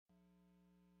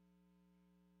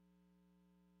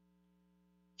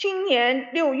今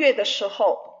年6月的时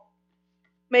候，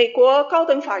美国高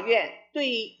等法院对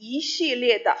一系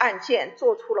列的案件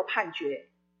做出了判决，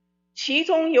其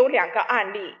中有2个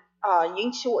案例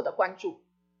引起我的关注。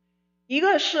一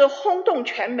个是轰动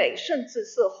全美甚至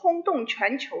是轰动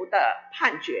全球的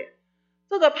判决，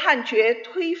这个判决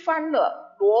推翻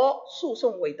了罗诉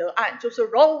讼韦德案，就是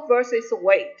Roe vs.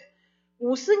 Wade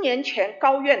 50年前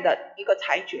高院的一个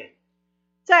裁决。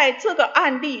在这个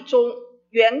案例中，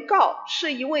原告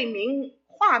是一位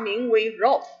化名为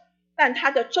Roe， 但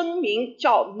他的真名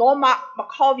叫 Norma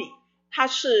McCorvey， 她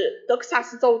是德克萨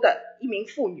斯州的一名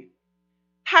妇女。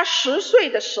她10岁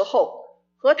的时候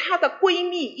和她的闺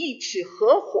蜜一起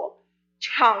合伙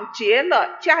抢劫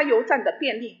了加油站的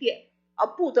便利店，而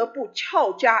不得不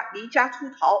翘家离家出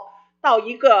逃到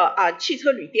一个汽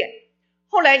车旅店。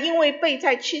后来因为被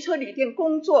在汽车旅店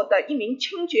工作的一名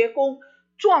清洁工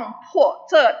撞破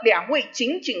这2位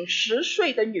仅仅10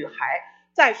岁的女孩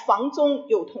在房中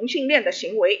有同性恋的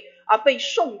行为，而被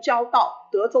送交到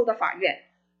德州的法院。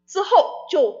之后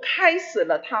就开始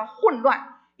了她混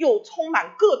乱又充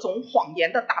满各种谎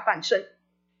言的大半生。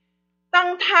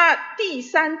当她第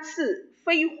3次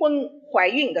非婚怀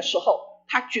孕的时候，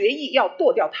她决意要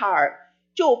堕掉胎儿，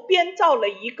就编造了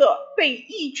一个被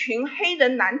一群黑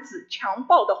人男子强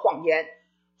暴的谎言。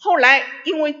后来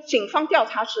因为警方调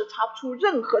查时查不出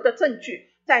任何的证据，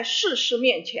在事实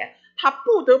面前她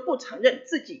不得不承认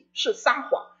自己是撒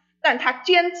谎，但她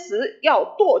坚持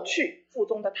要夺去腹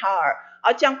中的胎儿，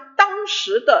而将当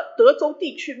时的德州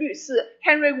地区律师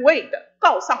Henry Wade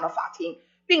告上了法庭，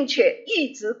并且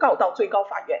一直告到最高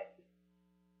法院。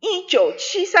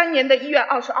1973年1月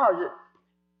22日，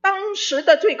当时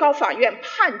的最高法院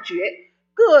判决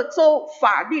各州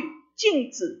法律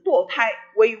禁止堕胎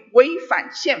为违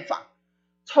反宪法。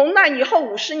从那以后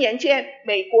50年间，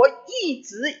美国一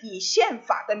直以宪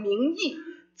法的名义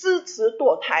支持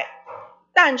堕胎，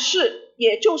但是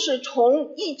也就是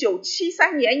从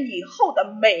1973年以后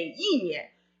的每一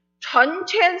年，成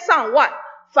千上万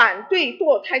反对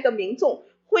堕胎的民众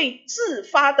会自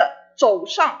发地走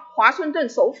上华盛顿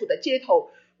首府的街头，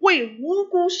为无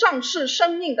辜丧失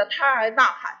生命的胎儿呐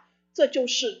喊。这就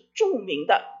是著名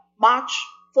的 March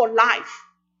for Life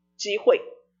集会。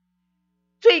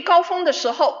最高峰的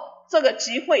时候，这个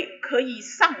集会可以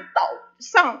上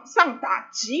达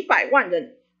几百万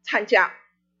人参加。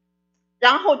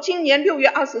然后今年6月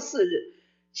24日，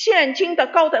现今的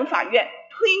高等法院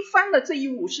推翻了这一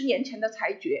50年前的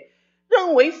裁决，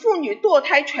认为妇女堕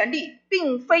胎权利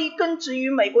并非根植于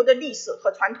美国的历史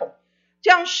和传统，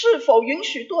将是否允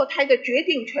许堕胎的决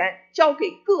定权交给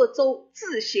各州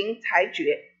自行裁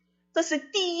决。这是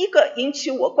第一个引起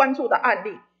我关注的案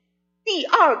例。第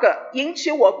2个引起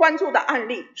我关注的案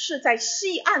例是在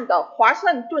西岸的华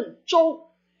盛顿州，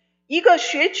一个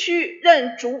学区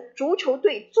任足球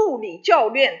队助理教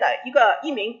练的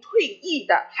一名退役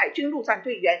的海军陆战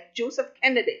队员 Joseph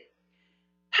Kennedy。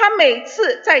 他每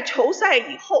次在球赛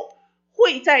以后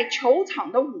会在球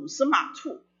场的50码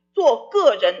处做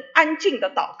个人安静的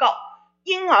祷告，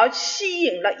因而吸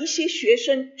引了一些学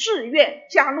生自愿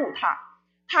加入他，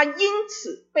他因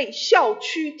此被校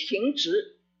区停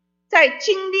职。在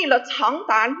经历了长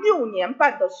达6年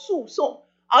半的诉讼，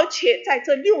而且在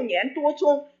这6年多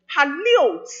中，他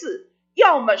6次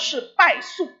要么是败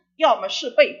诉，要么是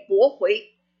被驳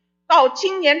回。到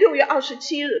今年6月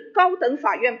27日，高等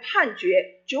法院判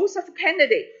决 Joseph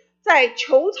Kennedy 在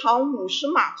球场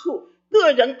50码处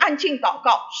个人安静祷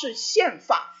告是宪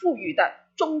法赋予的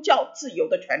宗教自由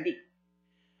的权利。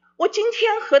我今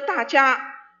天和大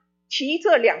家提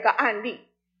这2个案例，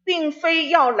并非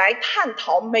要来探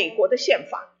讨美国的宪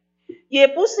法，也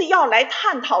不是要来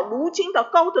探讨如今的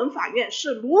高等法院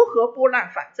是如何拨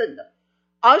乱反正的，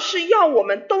而是要我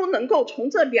们都能够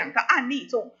从这2个案例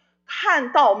中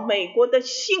看到美国的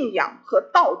信仰和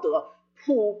道德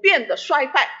普遍的衰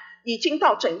败已经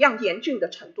到怎样严峻的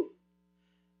程度。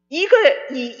一个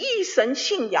以一神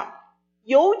信仰，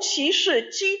尤其是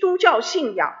基督教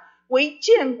信仰为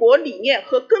建国理念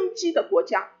和根基的国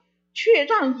家，却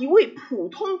让一位普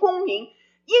通公民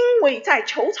因为在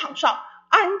球场上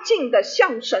安静地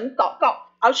向神祷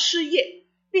告而失业，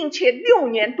并且6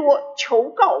年多求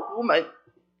告无门。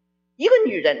一个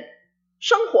女人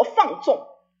生活放纵，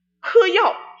嗑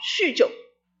药酗酒，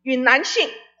与男性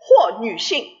或女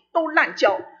性都滥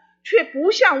交，却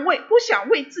不想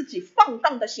为自己放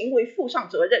荡的行为负上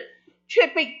责任，却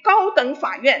被高等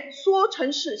法院说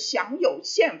成是享有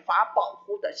宪法保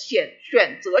护的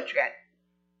选择权。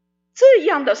这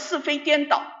样的是非颠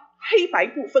倒、黑白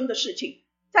不分的事情，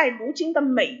在如今的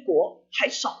美国还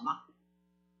少吗？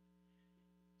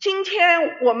今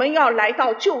天我们要来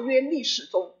到旧约历史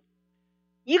中，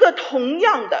一个同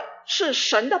样的是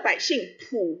神的百姓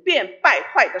普遍败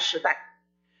坏的时代。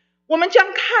我们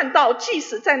将看到，即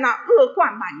使在那恶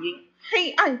贯满盈、黑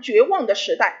暗绝望的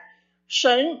时代，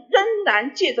神仍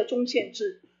然借着众先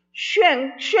知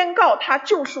宣告他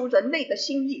救赎人类的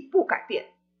心意不改变。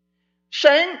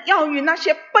神要与那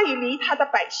些背离他的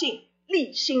百姓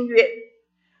立新约。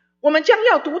我们将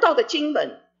要读到的经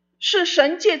文是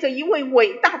神借着一位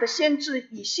伟大的先知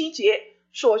以西结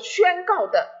所宣告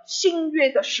的新约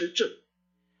的实质。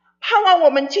盼望我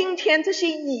们今天这些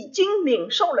已经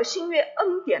领受了新约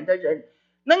恩典的人，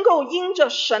能够因着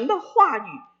神的话语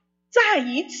再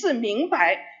一次明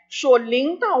白所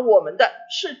临到我们的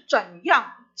是怎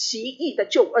样奇异的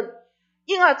救恩，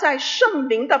因而在圣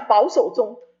灵的保守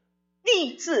中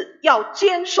立志要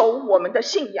坚守我们的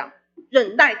信仰，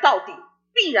忍耐到底，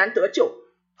必然得救，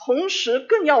同时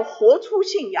更要活出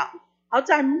信仰，而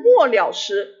在末了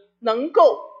时能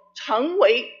够成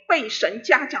为被神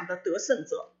嘉奖的得胜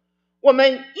者。我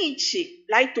们一起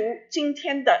来读今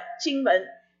天的经文，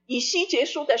以西结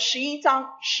书的11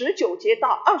章19节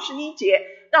到21节，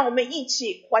让我们一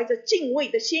起怀着敬畏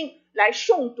的心来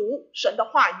诵读神的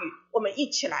话语。我们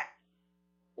一起来。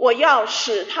我要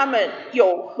使他们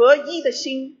有合一的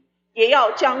心，也要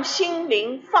将心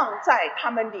灵放在他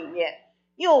们里面，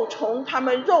又从他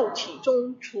们肉体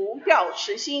中除掉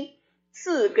实心，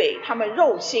赐给他们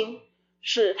肉心，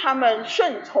使他们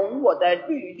顺从我的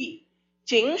律例，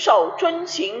谨守遵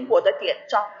行我的典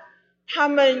章。他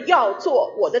们要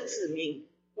做我的子民，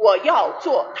我要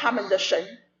做他们的神。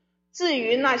至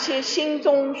于那些心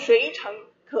中随成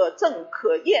可憎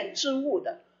可厌之物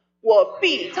的，我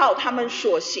必照他们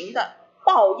所行的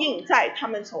报应在他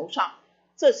们头上。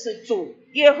这是主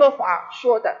耶和华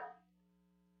说的。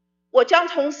我将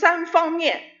从3方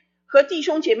面和弟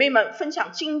兄姐妹们分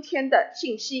享今天的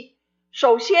信息。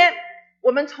首先，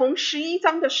我们从11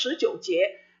章的19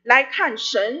节来看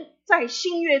神在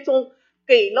新约中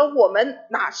给了我们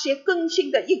哪些更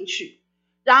新的应许，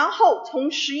然后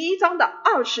从11章的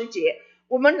20节，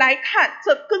我们来看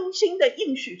这更新的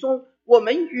应许中我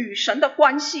们与神的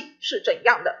关系是怎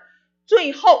样的。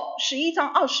最后11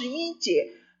章21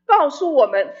节告诉我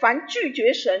们，凡拒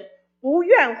绝神不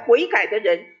愿悔改的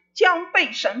人将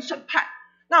被神审判。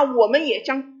那我们也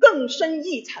将更深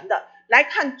一层的来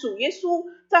看主耶稣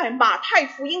在马太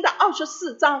福音的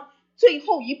24章最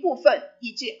后一部分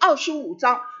以及25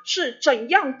章是怎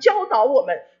样教导我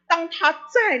们，当他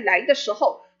再来的时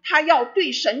候，他要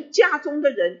对神家中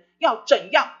的人要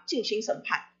怎样进行审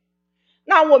判。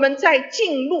那我们在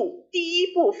进入第一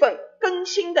部分更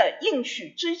新的应许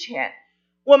之前，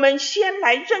我们先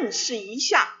来认识一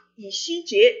下以西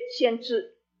结先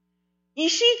知。以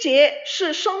西结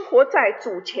是生活在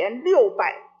主前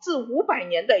600至500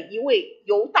年的一位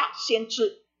犹大先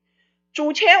知。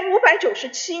主前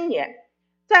597年，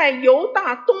在犹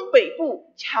大东北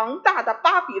部强大的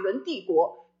巴比伦帝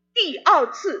国第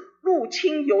2次入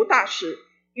侵犹大时，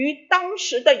与当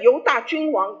时的犹大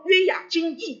君王约雅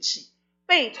斤一起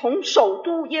被从首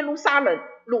都耶路撒冷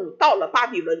掳到了巴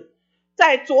比伦。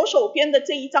在左手边的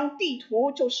这一张地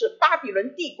图就是巴比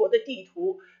伦帝国的地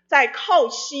图，在靠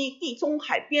西地中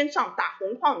海边上打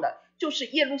红框的就是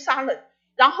耶路撒冷，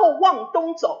然后往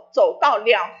东走，走到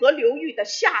两河流域的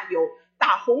下游，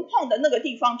打红框的那个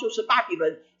地方就是巴比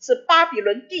伦，是巴比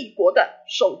伦帝国的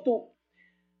首都。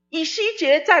以西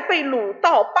结在被掳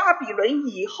到巴比伦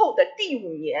以后的第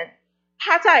5年，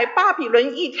他在巴比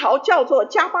伦一条叫做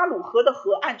加巴鲁河的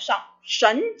河岸上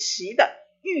神奇的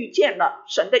遇见了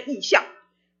神的异象，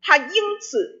他因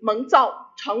此蒙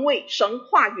召成为神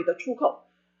话语的出口。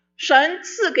神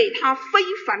赐给他非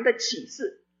凡的启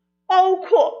示，包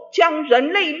括将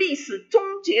人类历史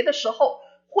终结的时候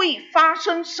会发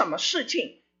生什么事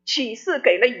情，启示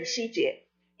给了以西结，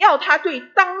要他对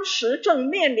当时正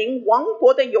面临亡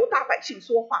国的犹大百姓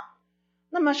说话。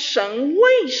那么神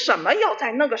为什么要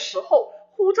在那个时候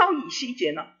呼召以西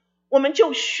结呢？我们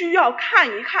就需要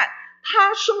看一看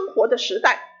他生活的时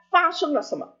代发生了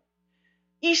什么。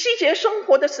以西结生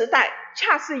活的时代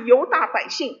恰是犹大百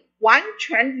姓完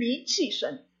全离弃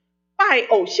神，拜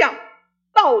偶像，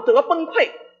道德崩溃，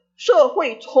社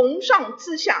会从上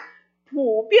至下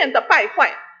普遍的败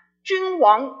坏，君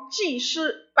王、祭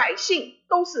司、百姓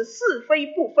都是是非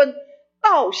不分，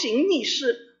倒行逆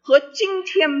施，和今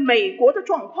天美国的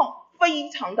状况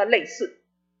非常的类似。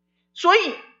所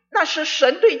以那是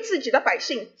神对自己的百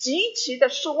姓极其的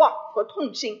失望和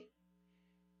痛心。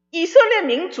以色列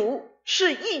民族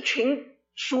是一群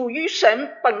属于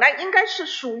神，本来应该是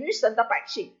属于神的百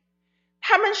姓，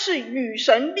他们是与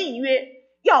神立约，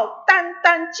要单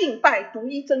单敬拜独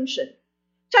一真神，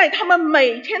在他们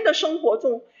每天的生活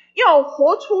中要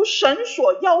活出神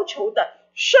所要求的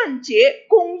圣洁、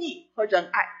公义和仁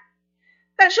爱，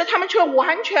但是他们却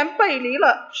完全背离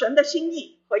了神的心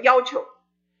意和要求。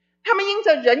他们因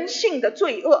着人性的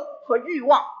罪恶和欲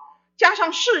望，加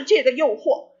上世界的诱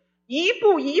惑，一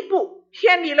步一步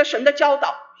偏离了神的教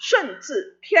导，甚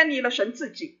至偏离了神自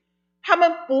己。他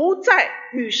们不再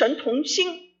与神同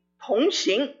心同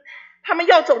行，他们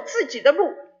要走自己的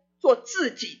路，做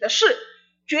自己的事，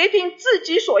决定自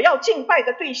己所要敬拜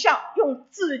的对象，用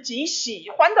自己喜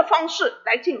欢的方式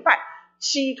来敬拜，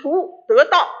企图得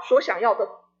到所想要的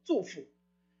祝福。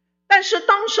但是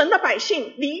当神的百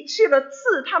姓离弃了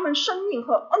赐他们生命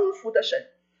和恩福的神，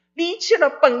离弃了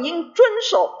本应遵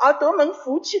守而得蒙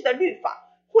福气的律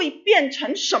法，会变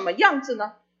成什么样子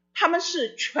呢？他们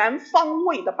是全方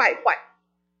位的败坏。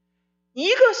一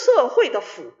个社会的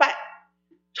腐败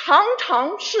常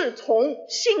常是从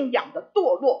信仰的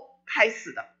堕落开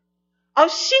始的，而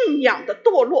信仰的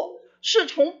堕落是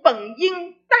从本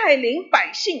应带领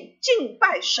百姓敬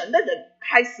拜神的人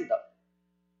开始的。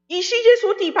以西结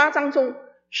书第8章中，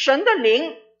神的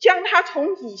灵将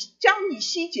以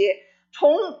西结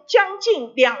从将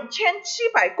近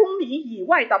2700公里以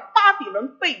外的巴比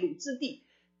伦被掳之地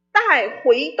带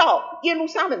回到耶路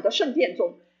撒冷的圣殿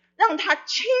中，让他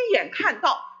亲眼看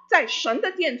到在神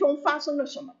的殿中发生了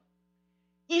什么。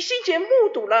以西结目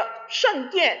睹了圣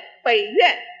殿北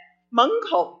院门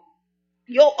口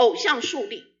有偶像竖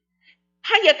立，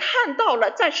他也看到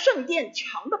了在圣殿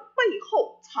墙的背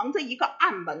后藏着一个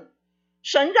暗门，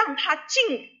神让他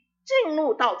进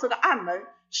入到这个暗门，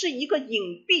是一个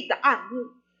隐蔽的暗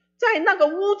屋，在那个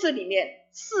屋子里面，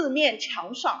四面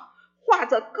墙上画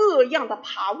着各样的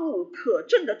爬物、可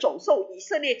憎的走兽、以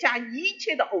色列家一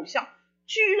切的偶像，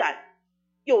居然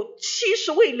有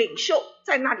70位领袖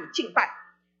在那里敬拜，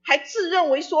还自认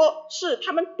为说是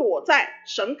他们躲在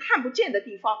神看不见的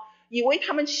地方，以为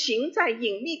他们行在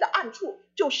隐秘的暗处，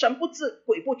就神不知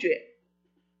鬼不觉。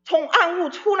从暗屋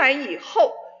出来以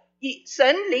后，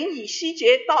神领以西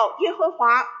结到耶和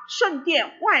华圣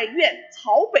殿外院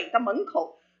朝北的门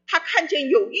口，他看见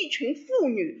有一群妇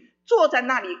女坐在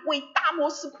那里为大摩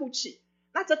斯哭泣。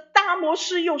那这大摩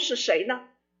斯又是谁呢？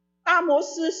大摩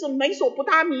斯是美索不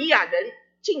达米亚人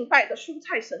敬拜的蔬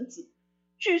菜神子，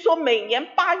据说每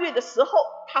年8月的时候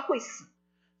他会死，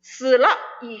死了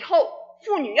以后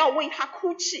妇女要为他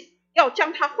哭泣，要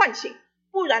将他唤醒，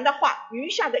不然的话余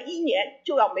下的1年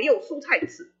就要没有蔬菜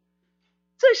吃。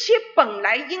这些本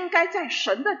来应该在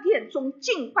神的殿中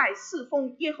敬拜侍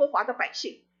奉耶和华的百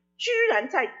姓，居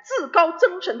然在至高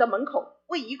真神的门口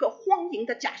为一个荒淫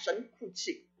的假神哭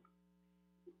泣。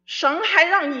神还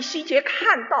让以西结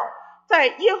看到，在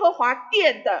耶和华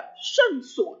殿的圣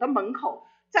所的门口，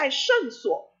在圣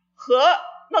所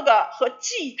和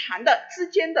祭坛的之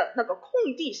间的那个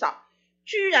空地上，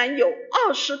居然有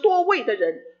20多位的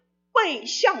人背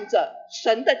向着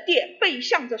神的殿，背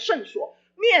向着圣所，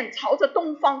面朝着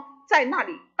东方，在那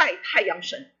里拜太阳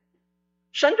神。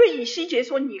神对以西结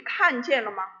说，你看见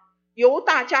了吗？犹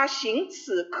大家行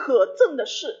此可憎的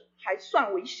事还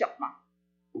算为小吗？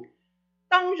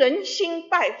当人心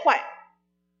败坏，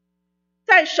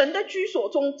在神的居所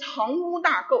中藏污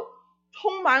纳垢，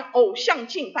充满偶像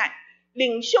敬拜，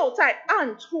领袖在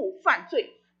暗处犯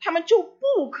罪，他们就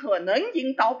不可能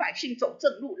引导百姓走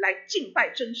正路来敬拜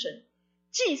真神。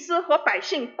祭司和百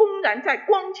姓公然在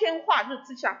光天化日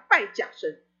之下拜假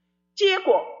神，结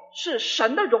果是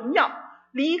神的荣耀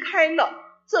离开了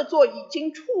这座已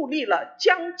经矗立了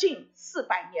将近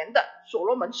400年的所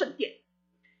罗门圣殿。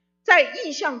在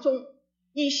异象中，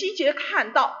以西结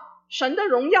看到神的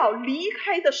荣耀离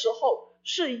开的时候，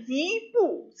是1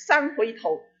步3回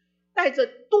头，带着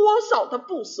多少的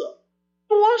不舍，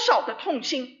多少的痛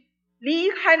心，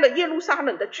离开了耶路撒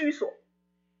冷的居所。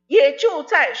也就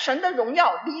在神的荣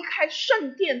耀离开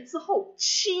圣殿之后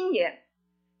7年，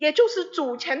也就是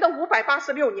主前的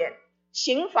586年，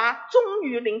刑罚终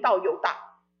于临到犹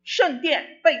大，圣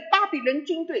殿被巴比伦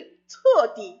军队彻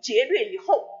底劫掠以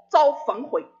后遭焚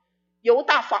毁，犹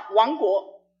大亡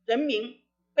国，人民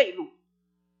被掳。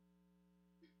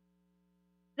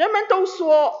人们都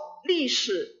说历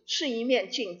史是一面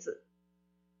镜子，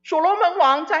所罗门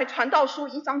王在传道书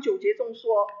1章9节中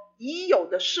说，已有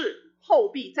的事后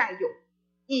必再有，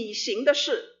已行的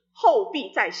事后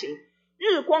必再行，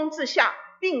日光之下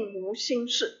并无新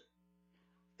事。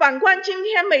反观今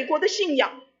天美国的信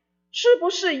仰是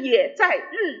不是也在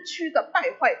日趋的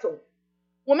败坏中？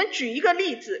我们举一个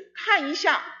例子，看一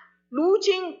下如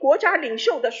今国家领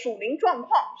袖的属灵状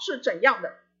况是怎样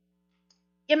的。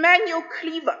Emmanuel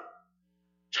Cleaver，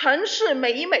 城市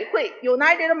美以美会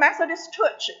United Methodist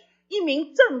Church 一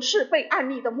名正式被暗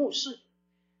立的牧师，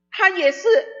他也是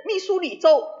密苏里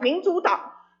州民主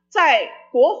党在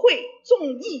国会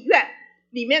众议院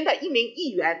里面的一名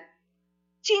议员，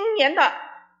去年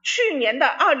的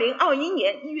2021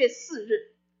年1月4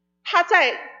日，他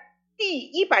在第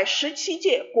117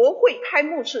届国会开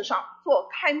幕式上做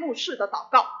开幕式的祷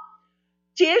告，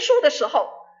结束的时候，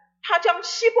他将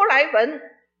希伯来文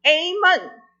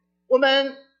Amen， 我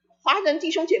们华人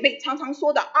弟兄姐妹常常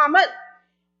说的阿们，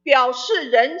表示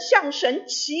人向神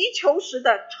祈求时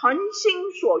的诚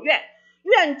心所愿，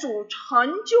愿主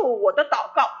成就我的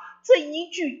祷告。这一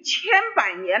句千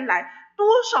百年来，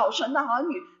多少神的儿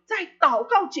女在祷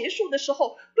告结束的时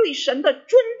候对神的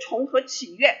尊崇和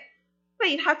祈愿，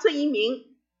被他这一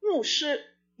名牧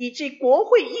师以及国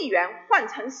会议员换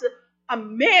成是 a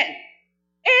man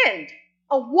and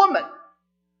a woman，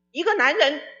 一个男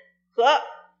人和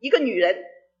一个女人。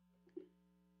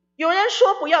有人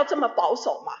说不要这么保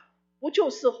守嘛，不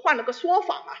就是换了个说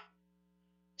法吗？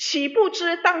岂不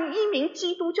知当一名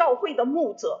基督教会的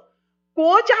牧者，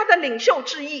国家的领袖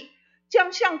之一，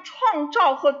将向创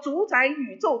造和主宰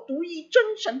宇宙独一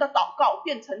真神的祷告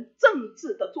变成政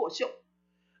治的作秀，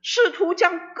试图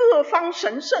将各方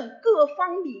神圣、各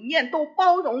方理念都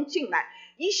包容进来，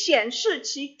以显示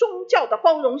其宗教的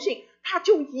包容性，他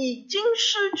就已经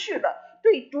失去了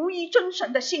对独一真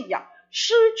神的信仰，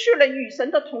失去了与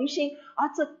神的同心，而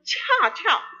这恰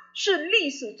恰是历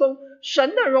史中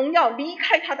神的荣耀离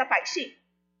开他的百姓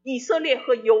以色列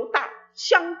和犹大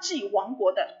相继亡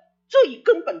国的最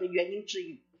根本的原因之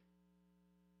一。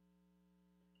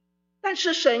但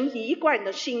是神一贯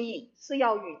的心意是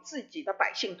要与自己的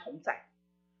百姓同在，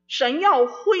神要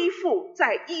恢复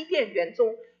在伊甸园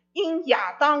中因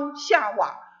亚当夏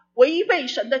娃违背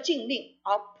神的禁令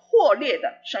而破裂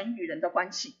的神与人的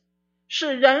关系，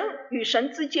使人与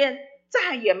神之间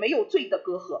再也没有罪的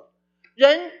隔阂，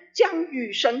人将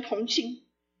与神同心。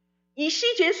以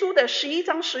西结书的11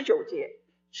章19节，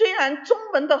虽然中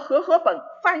文的和合本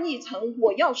翻译成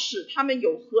我要使他们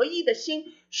有合一的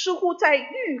心，似乎在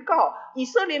预告以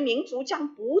色列民族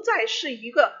将不再是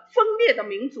一个分裂的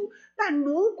民族，但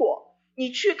如果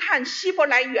你去看希伯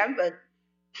来原文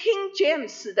King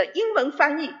James 的英文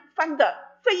翻译，翻得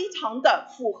非常的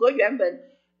符合原文。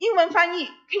英文翻译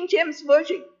King James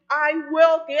Version I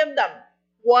will give them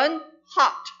one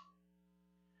heart，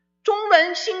 中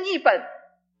文新译本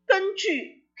根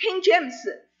据 King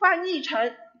James 翻译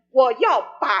成我要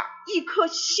把一颗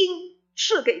心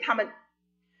赐给他们，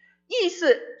意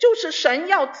思就是神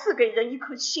要赐给人一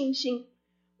颗新心，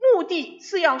目的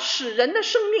是要使人的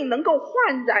生命能够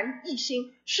焕然一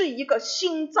新，是一个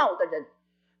新造的人，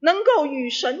能够与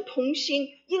神同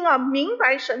心，因而明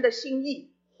白神的心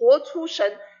意，活出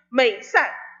神美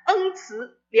善、恩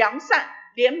慈、良善、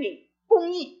怜悯、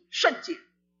公义、圣洁。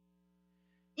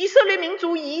以色列民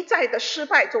族一再的失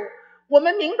败中，我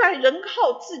们明白人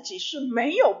靠自己是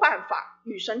没有办法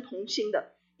与神同心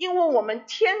的，因为我们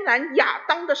天然亚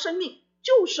当的生命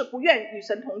就是不愿与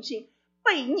神同心，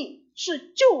悖逆是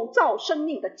旧造生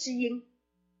命的基因。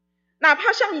哪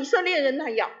怕像以色列人那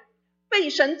样被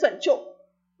神拯救，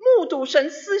目睹神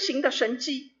施行的神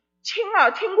迹，亲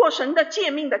耳听过神的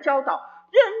诫命的教导，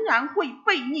仍然会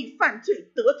悖逆犯罪，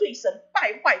得罪神，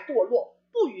败坏堕落，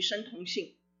不与神同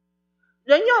心。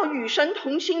人要与神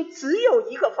同心只有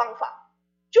一个方法，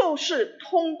就是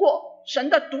通过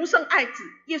神的独生爱子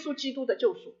耶稣基督的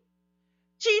救赎。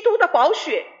基督的宝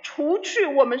血除去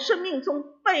我们生命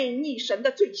中悖逆神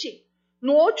的罪性，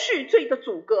挪去罪的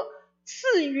阻隔，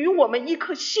赐予我们一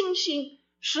颗新心，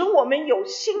使我们有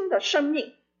新的生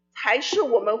命，才是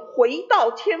我们回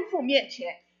到天父面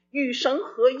前与神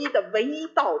合一的唯一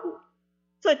道路。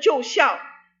这就像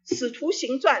使徒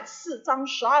行传4章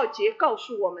12节告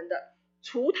诉我们的，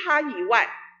除他以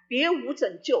外别无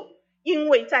拯救，因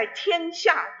为在天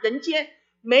下人间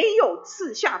没有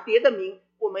赐下别的名，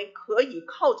我们可以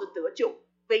靠着得救，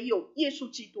唯有耶稣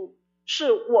基督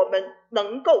是我们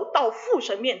能够到父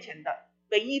神面前的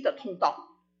唯一的通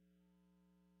道。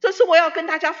这是我要跟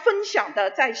大家分享的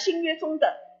在新约中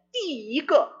的第一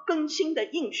个更新的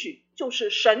应许，就是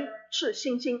神赐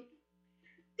新心。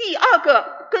第二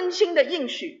个更新的应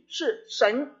许是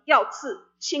神要赐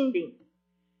心灵。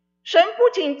神不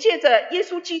仅借着耶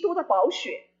稣基督的宝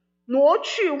血挪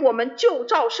去我们旧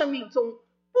造生命中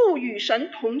不与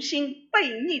神同心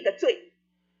悖逆的罪，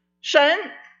神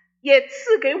也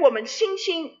赐给我们新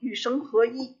心与神合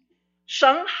一，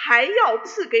神还要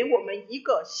赐给我们一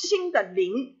个新的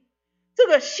灵。这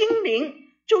个新灵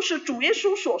就是主耶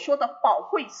稣所说的保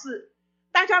惠师。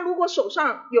大家如果手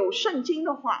上有圣经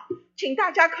的话，请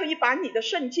大家可以把你的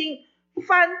圣经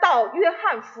翻到约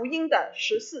翰福音的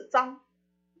14章。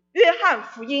约翰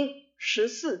福音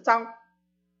14章，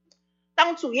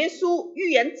当主耶稣预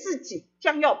言自己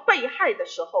将要被害的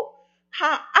时候，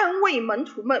他安慰门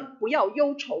徒们不要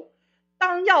忧愁，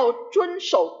当要遵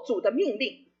守主的命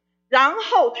令。然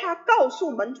后他告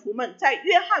诉门徒们，在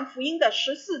约翰福音的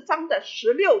14章的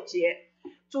16节，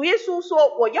主耶稣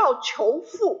说，我要求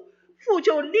父，父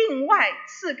就另外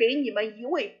赐给你们一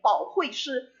位保惠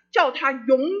师，叫他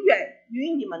永远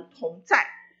与你们同在。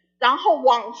然后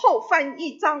往后翻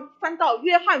一章，翻到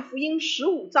约翰福音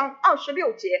15章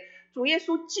26节，主耶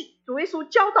稣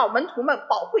教导门徒们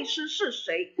保惠师是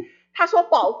谁。他说，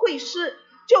保惠师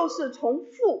就是从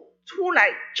父出来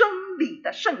真理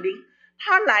的圣灵，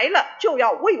他来了就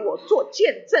要为我做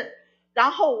见证。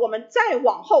然后我们再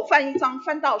往后翻一章，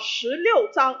翻到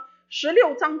16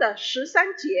章的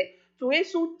13节，主耶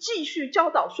稣继续教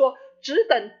导说，只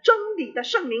等真理的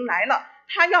圣灵来了，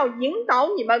他要引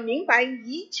导你们明白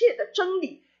一切的真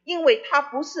理，因为他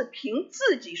不是凭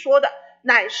自己说的，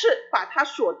乃是把他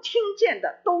所听见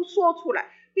的都说出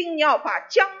来，并要把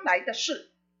将来的事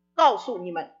告诉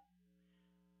你们。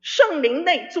圣灵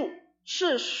内住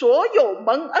是所有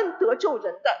蒙恩得救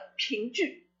人的凭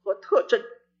据和特征，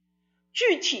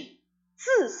具体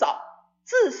至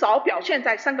少表现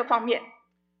在3个方面。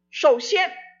首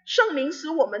先，圣灵使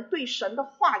我们对神的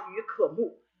话语渴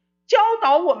慕，教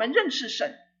导我们认识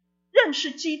神，认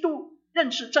识基督，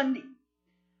认识真理。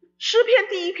诗篇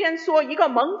第1篇说，一个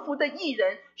蒙福的义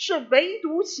人是唯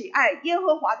独喜爱耶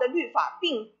和华的律法，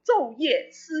并昼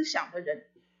夜思想的人。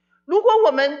如果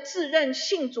我们自认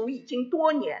信主已经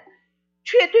多年，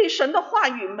却对神的话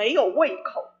语没有胃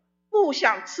口，不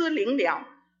想吃灵粮，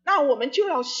那我们就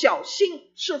要小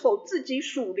心，是否自己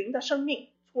属灵的生命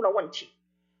出了问题，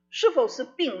是否是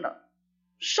病了、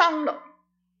伤了，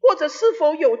或者是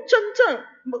否有真正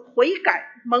悔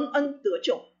改蒙恩得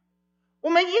救。我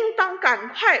们应当赶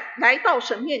快来到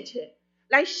神面前，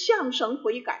来向神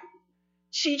悔改，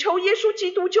祈求耶稣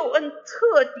基督救恩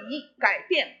彻底改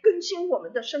变更新我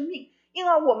们的生命，因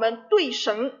而我们对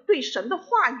神的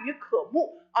话语渴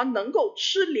慕，而能够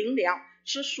吃灵粮，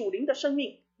使属灵的生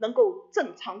命能够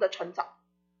正常的成长。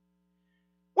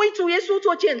为主耶稣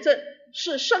做见证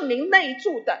是圣灵内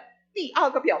住的第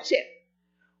2个表现。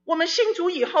我们信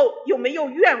主以后，有没有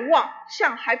愿望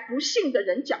向还不信的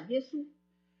人讲耶稣，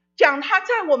讲他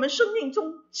在我们生命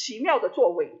中奇妙的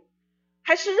作为？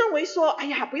还是认为说，哎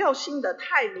呀，不要信得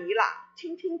太迷了，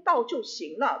听听道就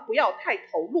行了，不要太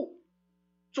投入。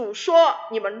主说，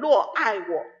你们若爱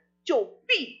我，就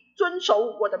必遵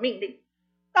守我的命令。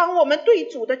当我们对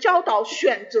主的教导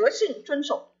选择性遵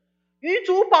守，与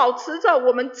主保持着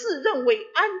我们自认为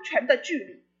安全的距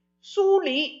离，疏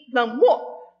离冷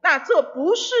漠，那这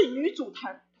不是与主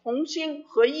同心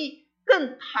合一，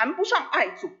更谈不上爱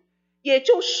主，也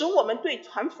就使我们对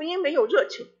传福音没有热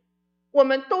情。我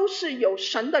们都是有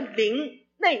神的灵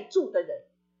内住的人，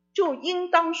就应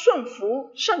当顺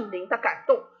服圣灵的感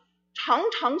动，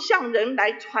常常向人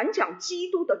来传讲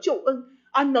基督的救恩，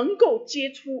而能够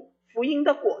结出福音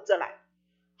的果子来，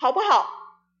好不好？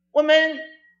我们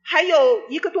还有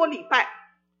1个多礼拜，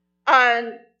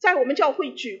在我们教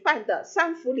会举办的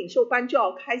3福领袖班就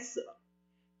要开始了，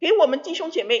给我们弟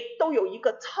兄姐妹都有一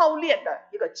个操练的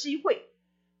一个机会。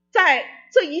在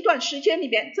这一段时间里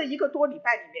面，这1个多礼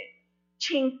拜里面，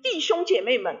请弟兄姐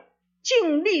妹们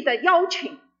尽力的邀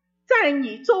请在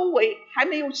你周围还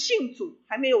没有信主、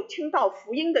还没有听到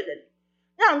福音的人，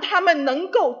让他们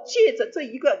能够借着这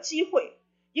一个机会，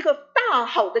一个大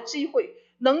好的机会，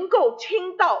能够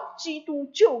听到基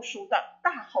督救赎的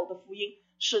大好的福音，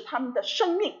使他们的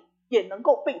生命也能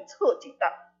够被彻底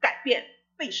的改变，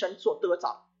被神所得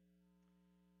着。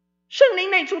圣灵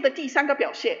内住的第3个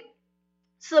表现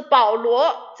是保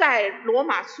罗在罗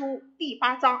马书第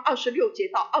8章26节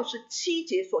到27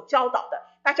节所教导的。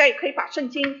大家也可以把圣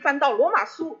经翻到罗马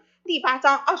书第8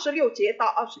章26节到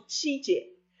27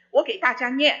节，我给大家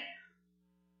念。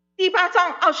第8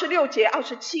章26节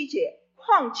27节，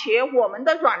况且我们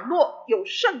的软弱有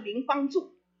圣灵帮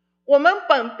助，我们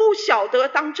本不晓得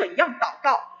当怎样祷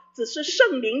告，只是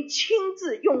圣灵亲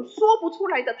自用说不出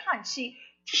来的叹息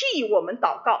替我们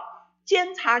祷告，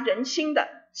监察人心的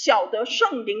晓得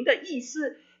圣灵的意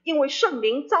思，因为圣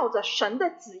灵照着神的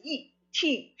旨意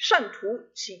替圣徒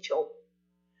祈求。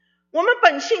我们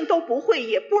本性都不会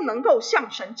也不能够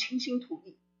向神倾心吐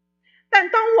意，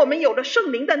但当我们有了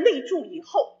圣灵的内住以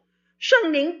后，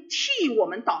圣灵替我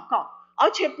们祷告，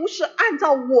而且不是按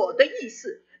照我的意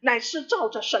思，乃是照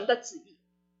着神的旨意。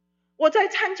我在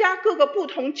参加各个不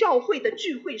同教会的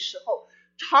聚会时候，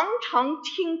常常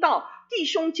听到弟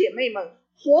兄姐妹们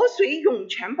活水涌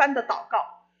泉般的祷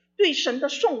告，对神的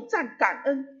颂赞感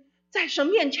恩，在神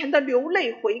面前的流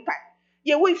泪悔改，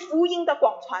也为福音的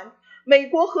广传，美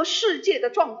国和世界的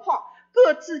状况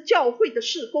各自教会的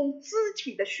事工、肢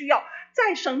体的需要，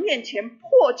在神面前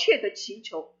迫切的祈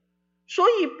求。所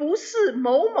以不是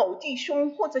某某弟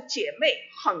兄或者姐妹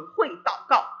很会祷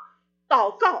告，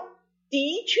祷告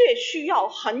的确需要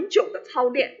很久的操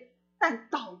练，但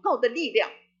祷告的力量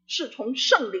是从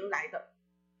圣灵来的。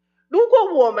如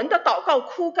果我们的祷告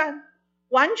枯干，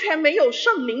完全没有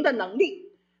圣灵的能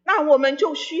力，那我们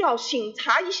就需要省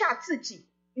察一下自己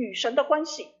与神的关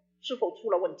系是否出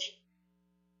了问题。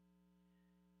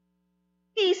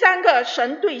第三个，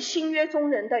神对新约中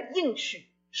人的应许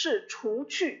是除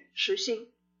去实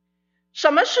心。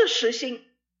什么是实心？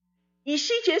以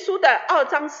西结书的2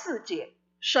章4节，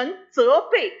神责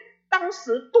备当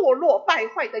时堕落败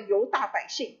坏的犹大百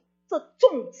姓，这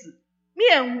众子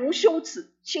面无羞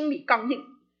耻，心里刚硬。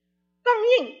刚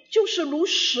硬就是如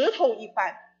石头一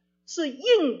般，是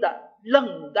硬的、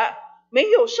冷的，没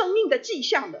有生命的迹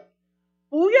象的。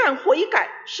不愿悔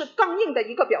改是刚硬的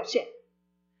一个表现。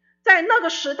在那个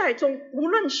时代中，无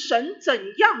论神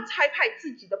怎样差派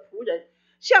自己的仆人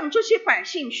向这些百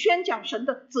姓宣讲神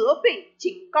的责备、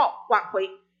警告、挽回，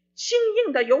心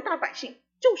硬的犹大百姓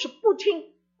就是不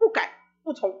听、不改、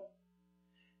不从，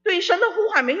对神的呼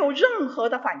唤没有任何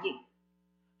的反应。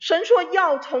神说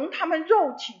要从他们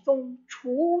肉体中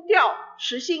除掉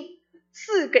实心，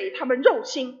赐给他们肉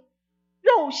心。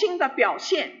肉心的表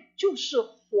现就是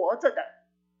活着的，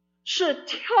是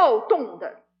跳动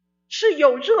的，是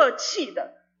有热气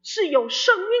的，是有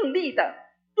生命力的，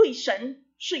对神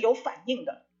是有反应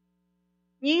的。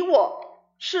你我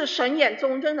是神眼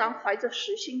中仍然怀着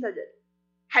实心的人，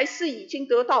还是已经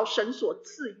得到神所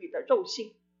赐予的肉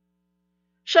心？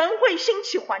神会兴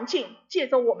起环境，借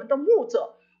着我们的牧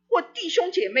者或弟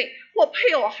兄姐妹或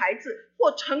配偶孩子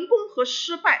或成功和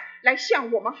失败来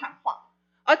向我们喊话。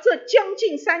而这将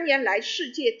近3年来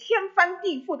世界天翻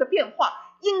地覆的变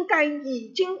化，应该已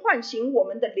经唤醒我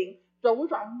们的灵，柔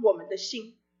软我们的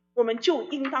心。我们就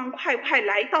应当快快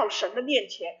来到神的面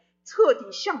前，彻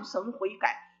底向神悔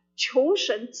改，求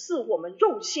神赐我们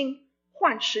肉心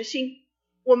换实心。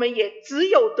我们也只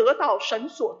有得到神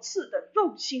所赐的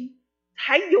肉心，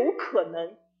才有可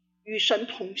能与神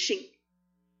同心。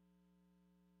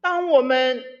当我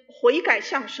们悔改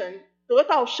向神，得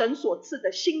到神所赐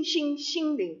的新心、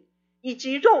心灵，以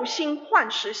及肉心换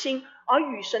实心，而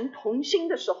与神同心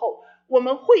的时候，我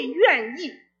们会愿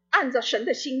意按着神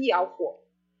的心意而活。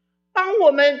当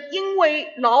我们因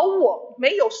为老我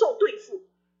没有受对付，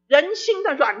人心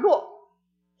的软弱、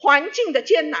环境的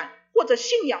艰难，或者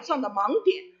信仰上的盲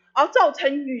点，而造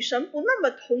成与神不那么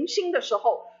同心的时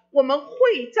候，我们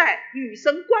会在与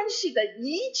神关系的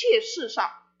一切事上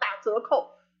打折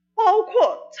扣，包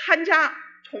括参加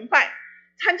崇拜、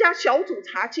参加小组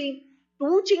查经、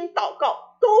读经祷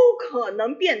告，都可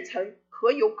能变成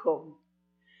可有可无。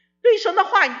对神的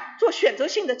话语做选择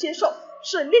性的接受，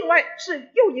是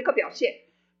又一个表现。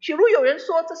譬如有人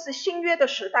说这是新约的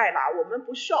时代了，我们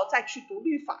不需要再去读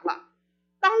律法了。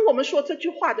当我们说这句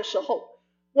话的时候，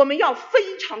我们要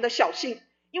非常的小心，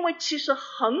因为其实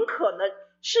很可能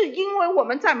是因为我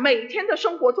们在每天的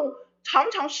生活中常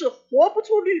常是活不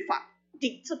出律法，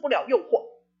抵制不了诱惑。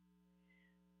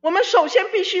我们首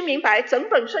先必须明白，整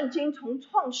本圣经从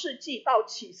创世纪到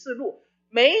启示录，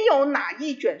没有哪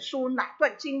一卷书哪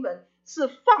段经文是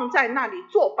放在那里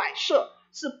做摆设，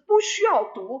是不需要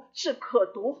读，是可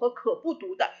读和可不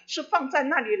读的，是放在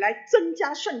那里来增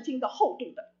加圣经的厚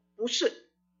度的，不是。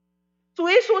主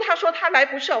耶稣他说他来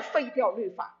不是要废掉律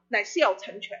法，乃是要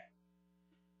成全。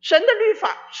神的律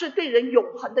法是对人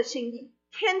永恒的心意，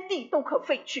天地都可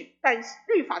废去，但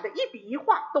律法的一笔一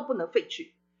画都不能废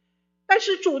去。但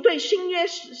是主对新约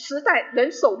时代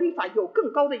人守律法有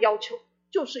更高的要求，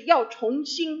就是要重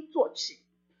新做起，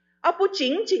而不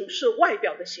仅仅是外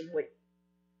表的行为。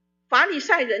法利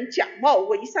赛人假冒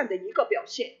为善的一个表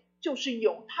现，就是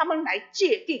由他们来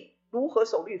界定如何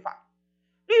守律法。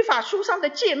律法书上的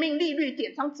诫命、律例、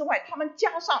典章之外，他们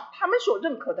加上他们所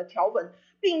认可的条文，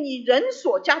并以人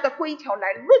所加的规条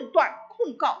来论断、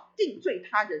控告、定罪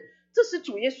他人，这是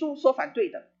主耶稣所反对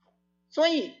的。所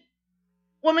以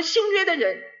我们新约的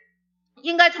人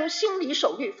应该从心里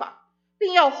守律法，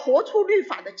并要活出律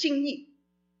法的精义。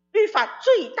律法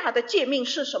最大的诫命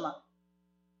是什么？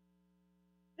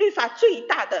律法最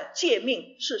大的诫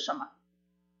命是什么？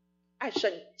爱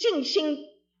神，尽心、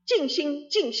尽心、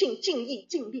尽性、尽意、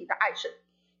尽力的爱神。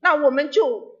那我们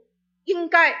就应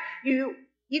该与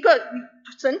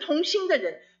神同心的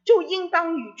人，就应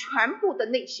当与全部的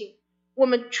内心、我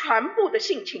们全部的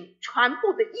性情、全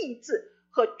部的意志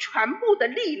和全部的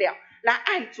力量来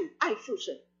爱主、爱父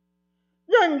神。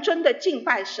认真的敬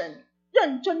拜神，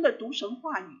认真的读神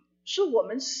话语，是我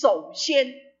们首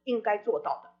先应该做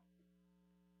到的。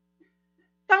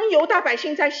当犹大百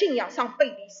姓在信仰上背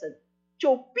离神，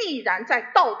就必然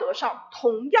在道德上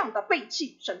同样的背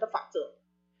弃神的法则。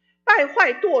败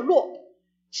坏堕落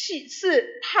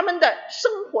是他们的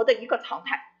生活的一个常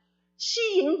态。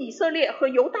吸引以色列和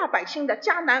犹大百姓的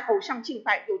迦南偶像敬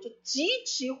拜有着极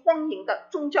其荒淫的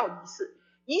宗教仪式，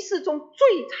仪式中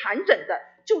最残忍的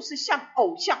就是向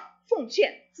偶像奉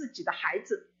献自己的孩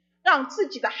子，让自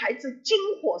己的孩子经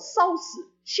火烧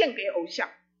死，献给偶像。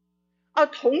而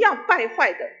同样败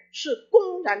坏的是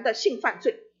公然的性犯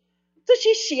罪。这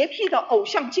些邪僻的偶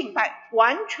像敬拜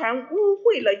完全污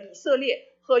秽了以色列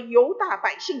和犹大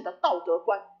百姓的道德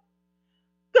观。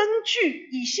根据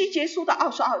以西结书的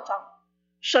22章，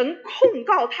神控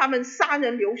告他们杀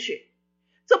人流血，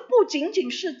这不仅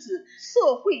仅是指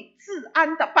社会治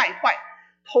安的败坏，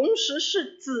同时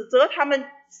是指责他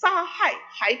们杀害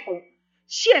孩童，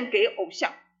献给偶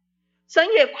像。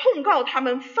神也控告他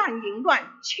们犯淫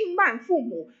乱、轻慢父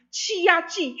母、欺压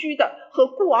寄居的和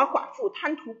孤儿寡妇、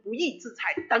贪图不义之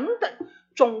财等等，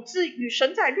总之与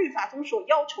神在律法中所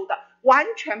要求的完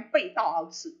全背道而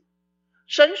驰。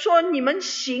神说，你们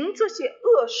行这些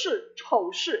恶事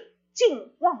丑事，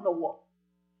竟忘了我。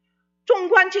纵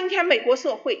观今天美国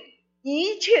社会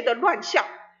一切的乱象，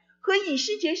和以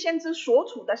西结先知所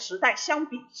处的时代相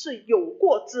比，是有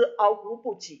过之而无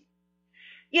不及，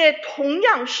也同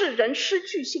样是人失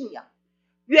去信仰、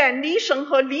远离神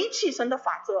和离弃神的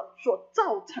法则所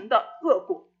造成的恶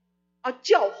果。而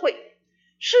教会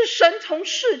是神从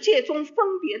世界中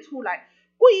分别出来，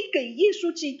归给耶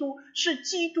稣基督，是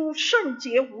基督圣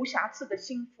洁无瑕疵的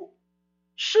心腹，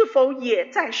是否也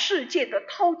在世界的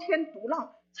滔天逐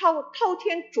浪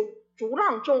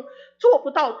中做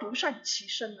不到独善其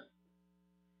身呢？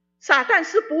撒旦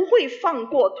是不会放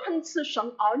过吞吃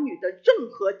神儿女的任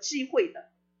何机会的。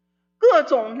各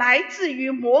种来自于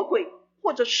魔鬼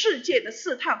或者世界的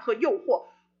试探和诱惑，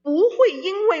不会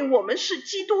因为我们是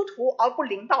基督徒而不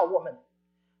临到我们。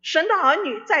神的儿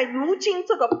女在如今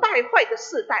这个败坏的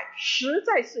世代，实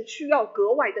在是需要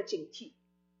格外的警惕。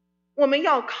我们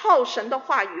要靠神的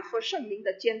话语和圣灵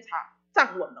的监察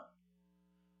站稳了。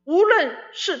无论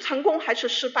是成功还是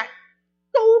失败，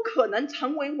都可能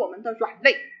成为我们的软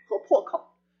肋和破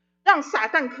口，让撒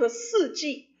旦可伺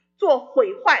机做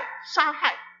毁坏、杀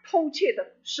害、偷窃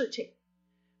的事情。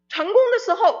成功的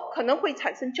时候可能会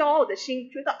产生骄傲的心，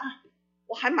觉得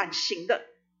我还蛮行的，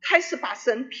开始把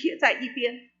神撇在一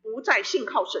边，不再信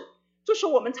靠神，这是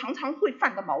我们常常会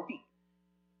犯的毛病。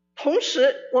同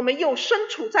时我们又身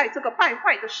处在这个败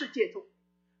坏的世界中，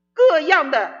各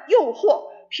样的诱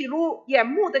惑，譬如眼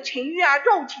目的情欲啊、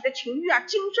肉体的情欲啊、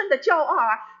今生的骄傲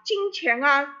啊、金钱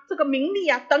啊、这个名利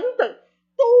啊等等，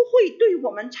都会对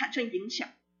我们产生影响。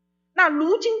那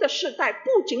如今的世代，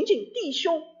不仅仅弟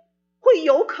兄会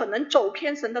有可能走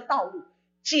偏神的道路，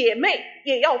姐妹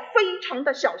也要非常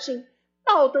的小心，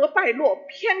道德败落、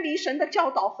偏离神的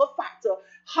教导和法则，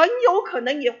很有可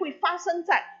能也会发生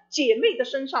在姐妹的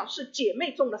身上，是姐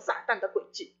妹中的撒旦的诡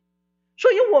计。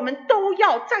所以我们都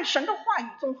要在神的话语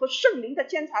中和圣灵的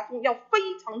监察中要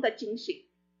非常的警醒，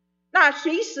那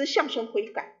随时向神悔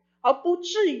改，而不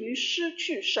至于失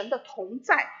去神的同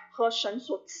在和神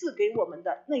所赐给我们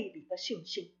的内里的信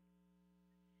心。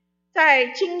在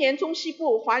今年中西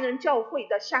部华人教会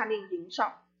的夏令会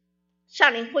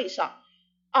上，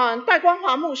戴光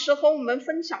华牧师和我们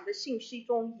分享的信息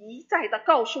中，一再的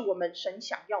告诉我们，神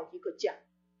想要一个家。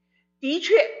的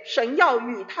确，神要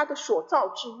与他的所造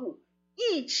之物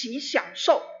一起享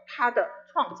受他的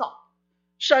创造。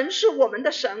神是我们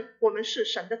的神，我们是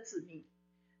神的子民，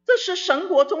这是神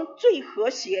国中最和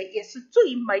谐也是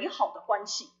最美好的关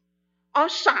系。而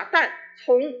撒旦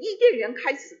从伊甸园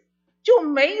开始就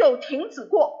没有停止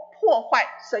过破坏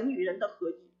神与人的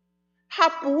合一，他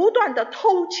不断的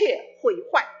偷窃毁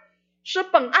坏，使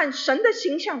本按神的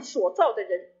形象所造的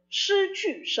人失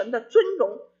去神的尊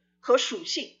荣和属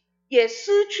性，也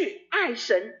失去爱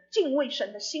神敬畏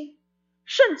神的心，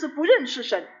甚至不认识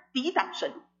神，抵挡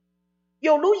神，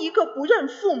有如一个不认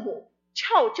父母、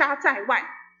翘家在外、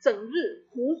整日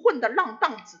胡混的浪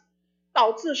荡子，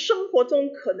导致生活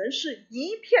中可能是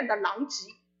一片的狼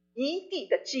藉，一地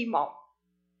的鸡毛。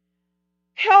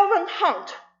Calvin Hunt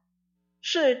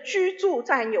是居住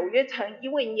在纽约城一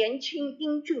位年轻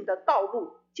英俊的道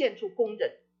路建筑工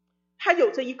人，他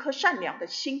有着一颗善良的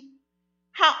心。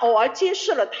他偶尔揭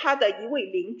示了他的一位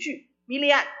邻居米利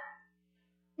安。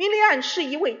米利安是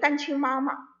一位单亲妈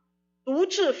妈，独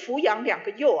自抚养2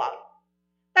个幼儿，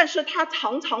但是她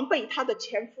常常被她的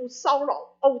前夫骚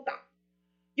扰殴打，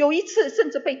有一次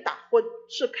甚至被打昏，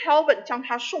是 Calvin 将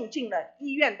她送进了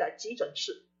医院的急诊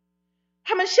室。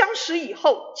他们相识以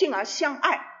后进而相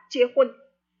爱结婚，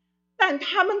但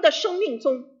他们的生命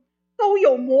中都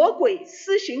有魔鬼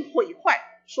施行毁坏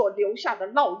所留下的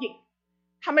烙印。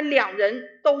他们两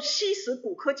人都吸食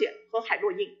古柯碱和海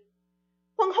洛因。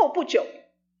婚后不久，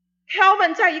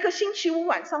 Calvin 在一个星期五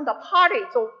晚上的 party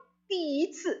中第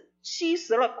一次吸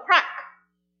食了 crack，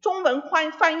 中文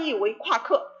翻译为夸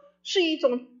克，是一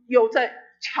种有着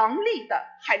强力的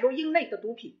海洛因类的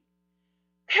毒品。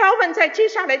 Calvin 在接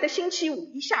下来的星期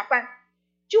五一下班，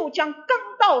就将刚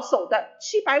到手的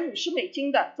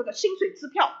$750的这个薪水支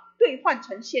票兑换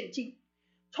成现金，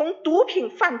从毒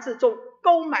品贩制中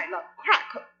购买了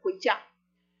crack 回家，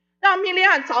让米莉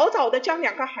安早早的将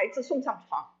两个孩子送上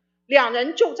床，两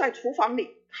人就在厨房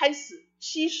里开始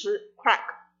吸食 crack，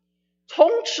 从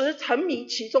此沉迷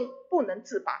其中不能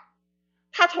自拔。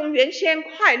他从原先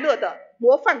快乐的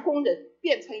模范工人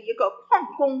变成一个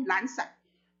旷工懒散，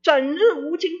整日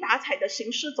无精打采的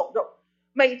行尸走肉，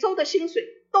每周的薪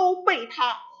水都被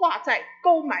他花在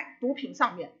购买毒品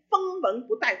上面，分文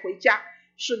不带回家，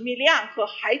使米莉安和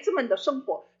孩子们的生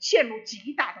活陷入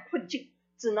极大的困境，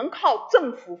只能靠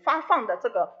政府发放的这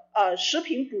个食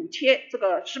品补贴，这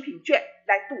个食品券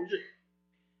来度日。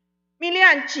米莉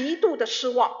安极度的失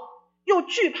望，又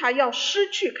惧怕要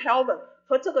失去 Calvin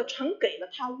和这个曾给了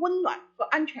他温暖和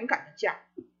安全感的家，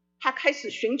他开始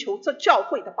寻求这教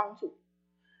会的帮助。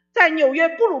在纽约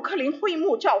布鲁克林会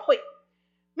幕教会，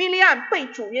米莉安被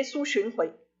主耶稣寻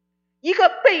回，一个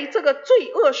被这个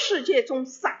罪恶世界中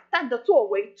撒旦的作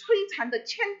为摧残的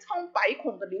千疮百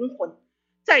孔的灵魂，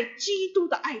在基督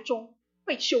的爱中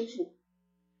被修复。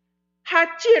他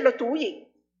戒了毒瘾，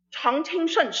常听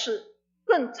圣诗，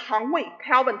更常为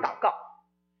Calvin 祷告。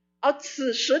而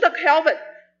此时的 Calvin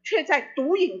却在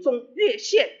毒瘾中越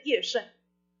陷越深，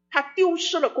他丢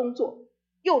失了工作，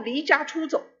又离家出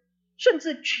走，甚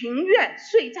至情愿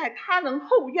睡在他人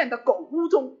后院的狗屋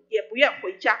中，也不愿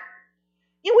回家。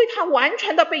因为他完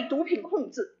全的被毒品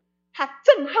控制，他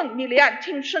憎恨米莉安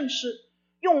听圣诗，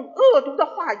用恶毒的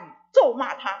话语咒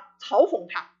骂他，嘲讽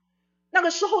他。那个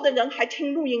时候的人还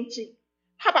听录音机，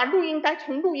他把录音带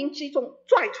从录音机中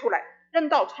拽出来，扔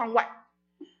到窗外。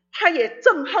他也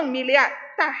憎恨米莉安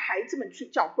带孩子们去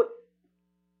教会，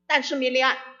但是米莉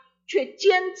安却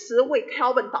坚持为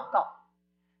Calvin 祷告。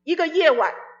一个夜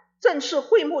晚，正是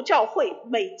会幕教会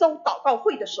每周祷告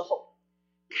会的时候，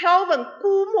 Calvin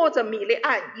估摸着米莉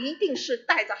安一定是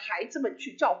带着孩子们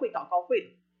去教会祷告会的，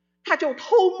他就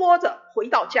偷摸着回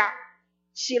到家，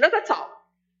洗了个澡，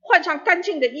换上干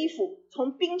净的衣服，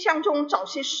从冰箱中找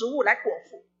些食物来果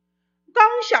腹。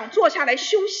刚想坐下来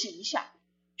休息一下，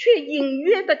却隐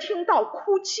约的听到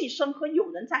哭泣声和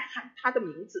有人在喊他的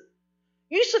名字。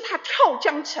于是他跳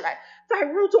将起来，在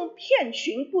屋中遍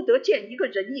寻不得见一个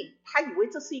人影，他以为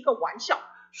这是一个玩笑，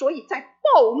所以在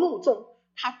暴怒中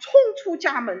他冲出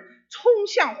家门，冲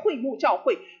向会幕教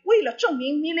会，为了证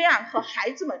明米莉安和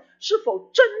孩子们是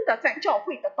否真的在教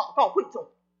会的祷告会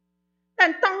中。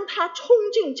但当他冲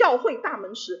进教会大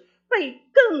门时，被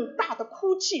更大的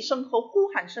哭泣声和呼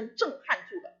喊声震撼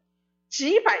住了。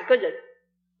几百个人，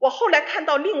我后来看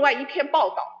到另外一篇报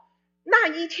道，那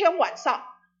一天晚上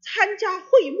参加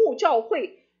会幕教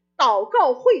会祷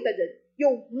告会的人有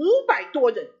500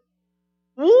多人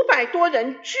，500多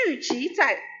人聚集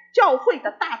在教会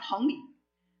的大堂里，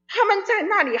他们在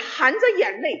那里含着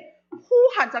眼泪，呼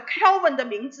喊着 Calvin 的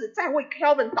名字，在为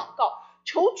Calvin 祷告，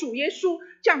求主耶稣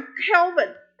将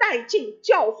Calvin 带进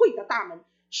教会的大门，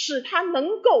使他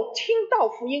能够听到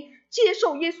福音，接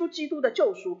受耶稣基督的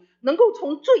救赎，能够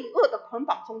从罪恶的捆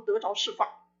绑中得着释放。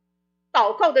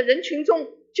祷告的人群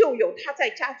中就有他在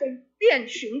家中遍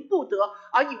寻不得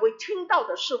而以为听到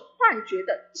的是幻觉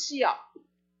的妻儿。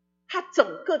他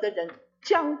整个的人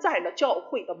僵在了教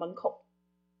会的门口。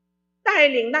带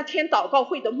领那天祷告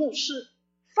会的牧师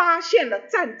发现了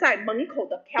站在门口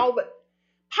的 Calvin，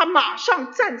 他马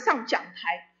上站上讲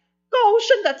台，高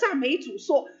声的赞美主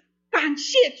说，感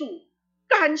谢主，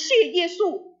感谢耶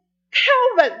稣，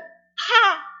 Calvin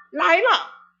他来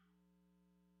了。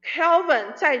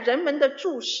 Calvin 在人们的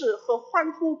注视和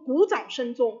欢呼鼓掌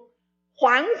声中，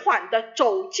缓缓地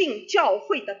走进教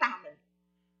会的大门，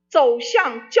走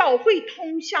向教会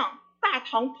通向大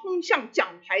堂通向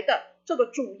讲台的这个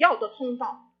主要的通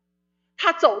道。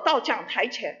他走到讲台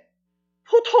前，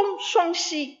扑通双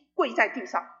膝跪在地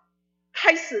上，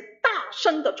开始大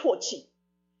声的啜泣。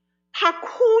他哭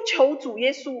求主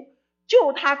耶稣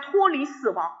救他脱离死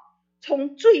亡，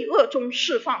从罪恶中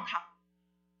释放他。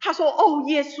他说，哦，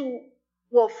耶稣，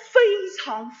我非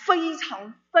常非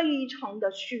常非常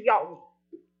的需要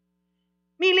你。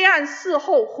米莉安事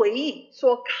后回忆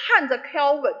说，看着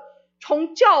Calvin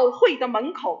从教会的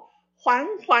门口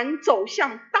缓缓走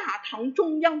向大堂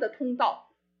中央的通道，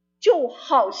就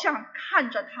好像看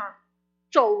着他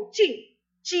走进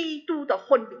基督的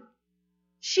婚礼，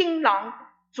新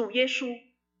郎主耶稣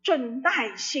正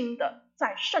耐心的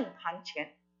在圣坛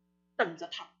前等着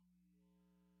他。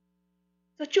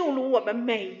这就如我们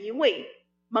每一位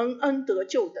蒙恩得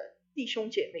救的弟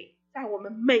兄姐妹，在我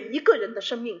们每一个人的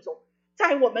生命中，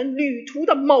在我们旅途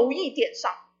的某一点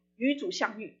上与主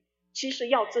相遇，其实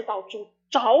要知道主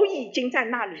早已经在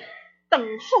那里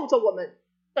等候着我们，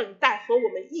等待和我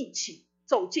们一起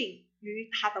走进与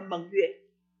他的盟约。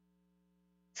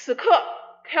此刻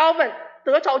Calvin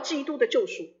得着基督的救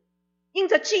赎，因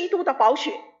着基督的宝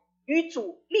血与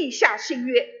主立下新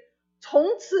约，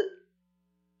从此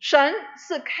神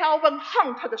是 Calvin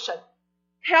Hunt 的神，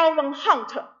 Calvin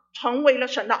Hunt 成为了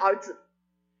神的儿子。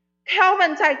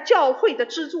 Calvin 在教会的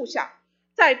资助下，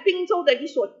在宾州的一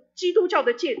所基督教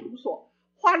的戒毒所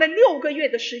花了6个月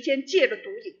的时间戒了毒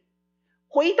瘾。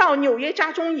回到纽约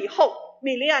家中以后，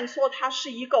米利安说他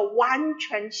是一个完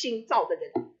全新造的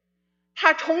人。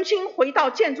他重新回到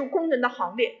建筑工人的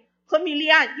行列，和米利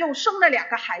安又生了2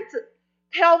个孩子。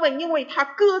 Calvin 因为他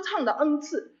歌唱的恩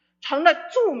赐，成了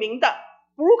著名的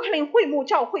布鲁克林会幕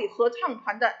教会合唱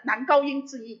团的男高音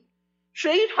之一，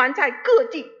随团在各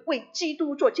地为基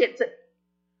督做见证。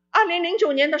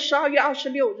2009年的12月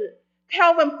26日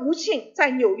Calvin 不幸在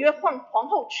纽约皇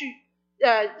后区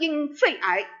因肺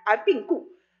癌而病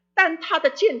故，但他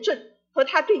的见证和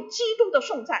他对基督的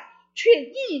颂赞却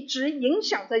一直影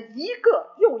响着一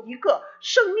个又一个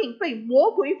生命被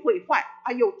魔鬼毁坏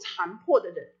而又残破的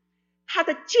人。他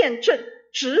的见证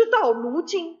直到如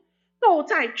今都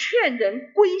在劝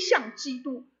人归向基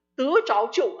督，得着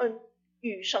救恩，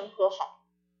与神和好。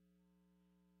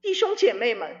弟兄姐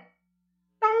妹们，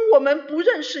当我们不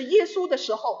认识耶稣的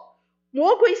时候，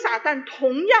魔鬼撒旦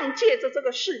同样借着这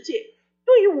个世界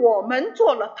对我们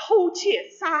做了偷窃、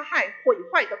杀害、毁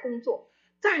坏的工作，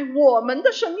在我们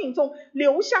的生命中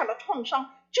留下了创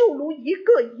伤，就如一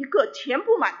个一个填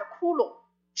不满的窟窿，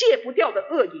戒不掉的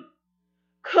恶瘾。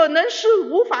可能是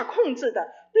无法控制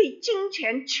的对金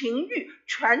钱、情欲、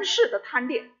权势的贪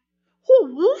恋，或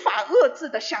无法遏制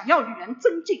的想要与人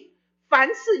争竞，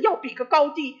凡事要比个高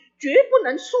低，绝不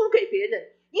能输给别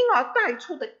人，因而带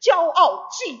出的骄傲、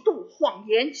嫉妒、谎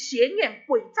言、邪念、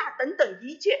诡诈等等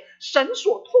一切神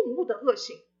所痛恶的恶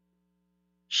行。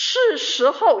是时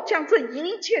候将这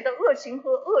一切的恶行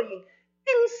和恶瘾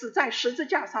钉死在十字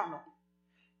架上了，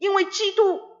因为基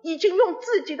督已经用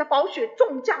自己的宝血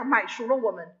重价买赎了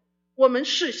我们，我们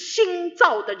是新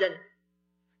造的人。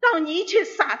让一切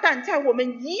撒旦在我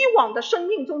们以往的生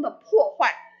命中的破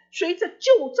坏，随着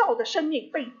旧造的生命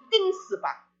被钉死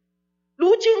吧。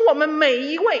如今我们每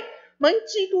一位蒙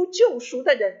基督救赎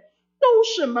的人，都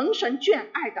是蒙神眷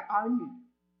爱的儿女。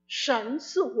神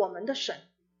是我们的神，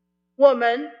我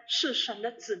们是神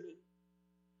的子民，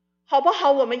好不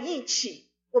好？我们一起，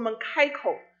我们开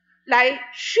口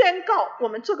来宣告我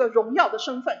们这个荣耀的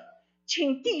身份。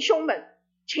请弟兄们，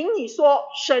请你说，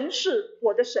神是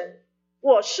我的神，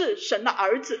我是神的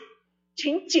儿子。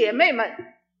请姐妹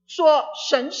们说，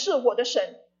神是我的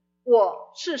神，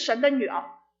我是神的女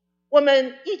儿。我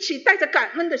们一起带着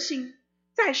感恩的心，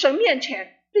在神面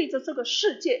前对着这个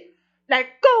世界来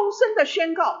高声的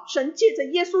宣告，神借着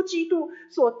耶稣基督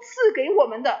所赐给我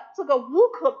们的这个无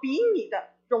可比拟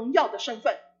的荣耀的身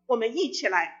份。我们一起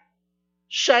来，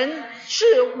神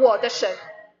是我的神，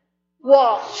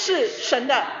我是神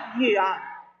的女儿。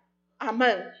阿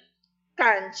们。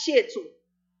感谢主。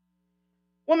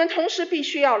我们同时必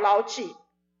须要牢记，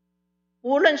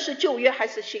无论是旧约还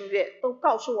是新约，都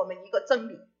告诉我们一个真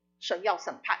理，神要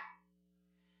审判。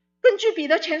根据彼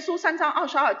得前书3章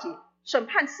22节，审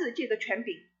判世界的权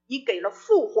柄已给了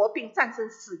复活并战胜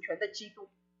死权的基督。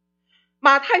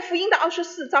马太福音的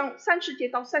24章30节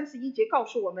到31节告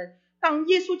诉我们，当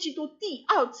耶稣基督第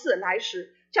2次来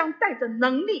时，将带着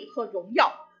能力和荣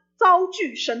耀招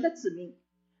聚神的子民，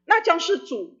那将是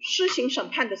主施行审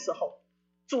判的时候。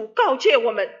主告诫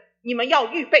我们，你们要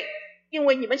预备，因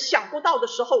为你们想不到的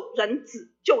时候，人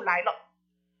子就来了。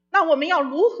那我们要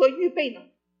如何预备呢？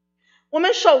我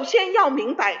们首先要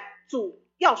明白主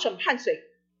要审判谁。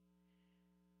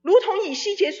如同以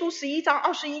西结书11章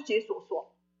21节所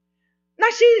说，那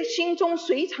些心中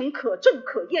随从可憎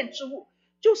可厌之物，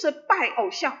就是拜偶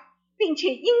像，并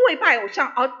且因为拜偶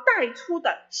像而带出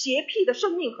的邪僻的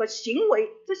生命和行为，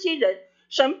这些人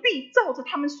神必照着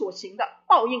他们所行的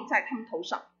报应在他们头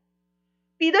上。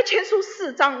彼得前书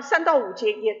4章3到5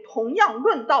节也同样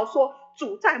论到说，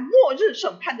主在末日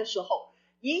审判的时候，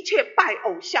一切拜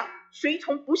偶像、随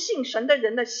从不信神的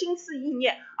人的心思意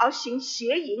念而行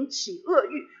邪淫、起恶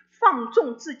欲、放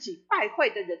纵自己、败坏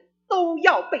的人，都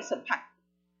要被审判。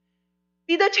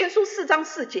彼得前书4章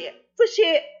4节，这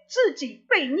些自己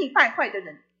悖逆败坏的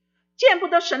人，见不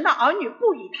得神的儿女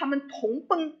不与他们同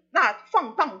奔那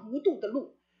放荡无度的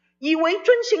路，以为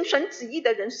遵行神旨意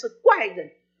的人是怪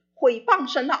人，毁谤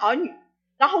神的儿女。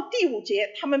然后第5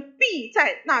节，他们必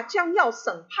在那将要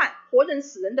审判活人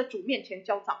死人的主面前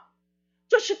交账。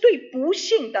这是对不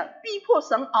信的逼迫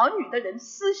神儿女的人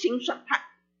施行审判。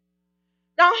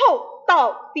然后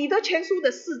到彼得前书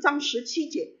的4章17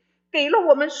节，给了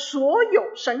我们所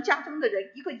有神家中的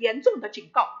人一个严重的警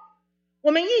告。我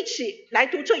们一起来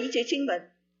读这一节经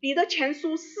文，彼得前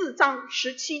书4章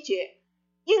17节，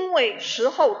因为时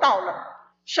候到了，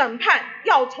审判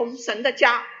要从神的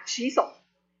家起手。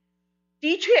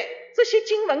的确，这些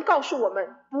经文告诉我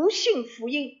们，不信福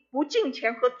音、不敬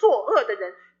虔和作恶的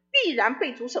人必然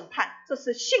被主审判，这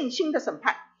是信心的审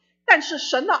判。但是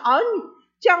神的儿女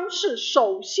将是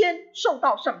首先受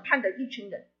到审判的一群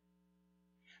人。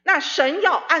那神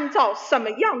要按照什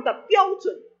么样的标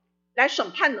准来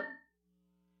审判呢？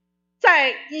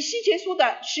在以西结书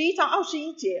的11章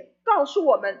21节告诉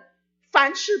我们，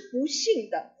凡是不信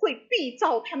的会必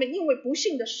照他们因为不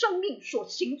信的生命所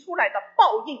行出来的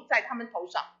报应在他们头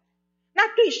上。那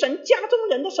对神家中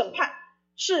人的审判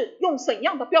是用怎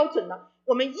样的标准呢？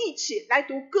我们一起来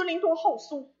读哥林多后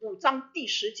书5章第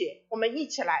10节，我们一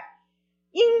起来。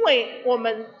因为我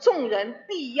们众人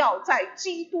必要在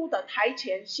基督的台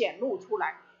前显露出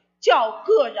来，叫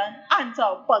个人按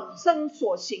照本身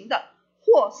所行的，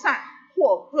或善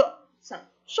或恶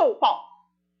受报。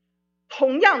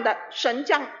同样的，神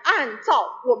将按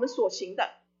照我们所行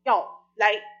的要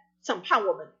来审判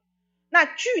我们。那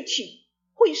具体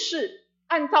会是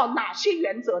按照哪些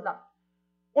原则呢？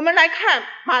我们来看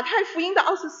马太福音的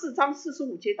24章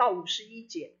45节到51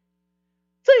节。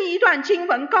这一段经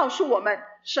文告诉我们，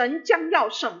神将要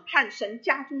审判神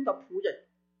家中的仆人，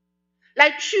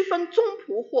来区分忠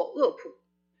仆或恶仆。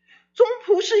忠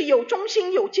仆是有忠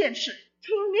心有见识，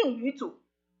听命于主，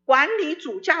管理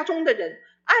主家中的人，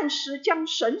按时将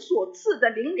神所赐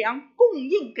的灵粮供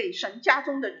应给神家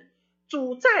中的人。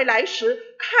主再来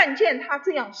时看见他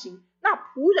这样行，那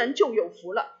仆人就有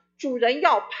福了，主人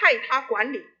要派他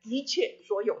管理一切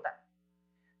所有的。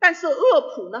但是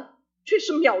恶仆呢，却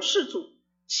是藐视主，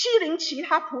欺凌其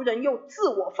他仆人，又自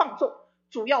我放纵，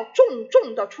主要重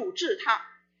重的处置他。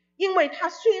因为他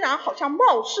虽然好像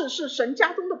貌似是神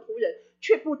家中的仆人，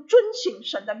却不遵行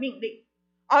神的命令，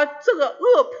而这个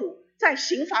恶仆在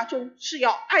刑罚中是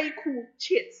要哀哭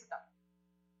切齿的。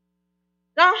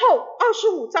然后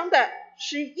25章的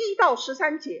11到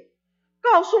13节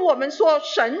告诉我们说，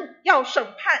神要审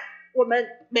判我们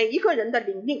每一个人的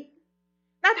灵命。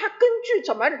那他根据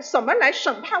什么来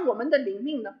审判我们的灵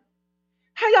命呢？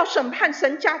他要审判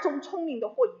神家中聪明的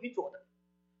或愚拙的。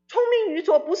聪明愚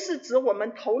拙不是指我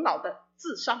们头脑的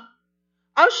智商，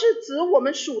而是指我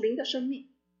们属灵的生命。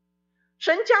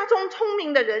神家中聪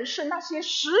明的人是那些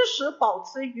时时保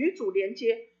持与主连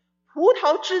接，葡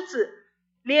萄之子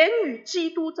连与基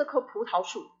督这棵葡萄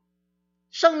树，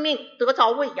生命得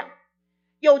着喂养，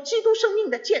有基督生命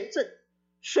的见证，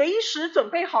随时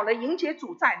准备好了迎接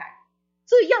主再来。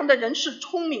这样的人是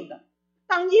聪明的，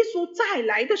当耶稣再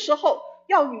来的时候，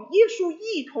要与耶稣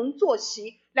一同坐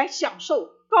席，来享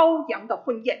受羔羊的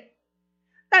婚宴。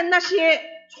但那些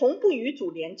从不与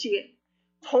主连接，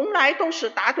从来都是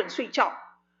打盹睡觉，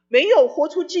没有活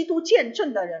出基督见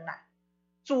证的人来，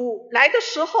主来的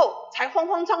时候才慌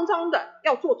慌张张的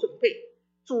要做准备。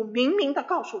主明明的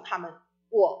告诉他们，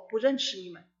我不认识你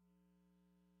们。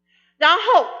然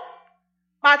后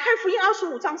马太福音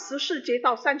25章14节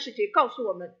到30节告诉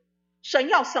我们，神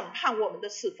要审判我们的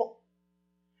侍奉。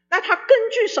那他根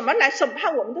据什么来审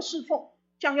判我们的侍奉？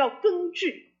将要根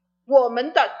据我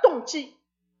们的动机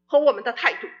和我们的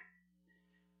态度。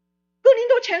哥林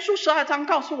多前书12章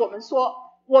告诉我们说，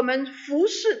我们服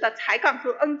侍的才干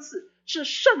和恩赐是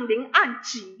圣灵按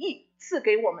己意赐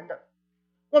给我们的。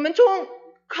我们中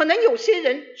可能有些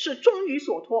人是忠于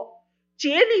所托，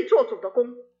竭力做主的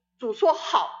工。主说，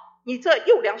好，你这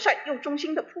又良善又忠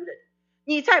心的仆人，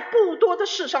你在不多的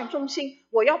事上忠心，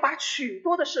我要把许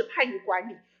多的事派你管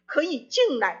理，可以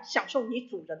进来享受你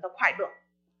主人的快乐。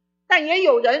但也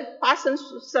有人把神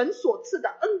所赐的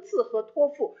恩赐和托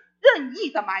付任意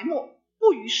的埋没，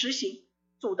不予实行。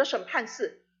主的审判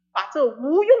是把这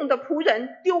无用的仆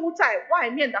人丢在外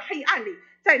面的黑暗里，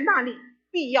在那里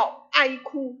必要哀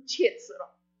哭切齿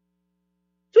了。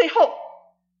最后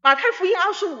马太福音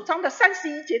25章的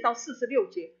31节到46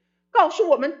节告诉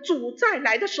我们，主再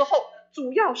来的时候，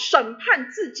主要审判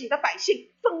自己的百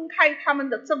姓，分开他们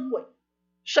的真伪。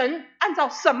神按照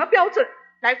什么标准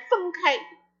来分开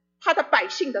他的百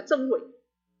姓的真伪？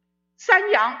山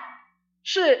羊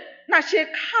是那些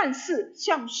看似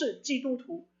像是基督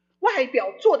徒，外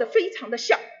表做得非常的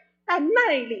像，但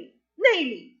内内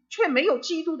里却没有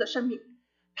基督的生命，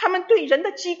他们对人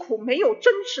的疾苦没有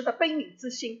真实的悲悯之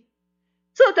心，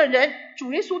这的人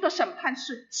主耶稣的审判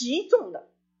是极重的，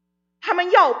他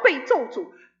们要被咒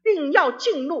诅，并要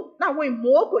进入那位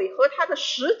魔鬼和他的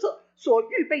使者所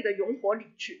预备的永火里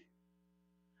去。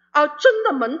而真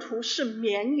的门徒是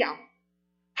绵羊，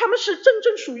他们是真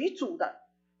正属于主的，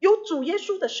有主耶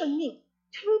稣的生命，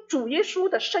听主耶稣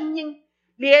的声音，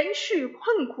连续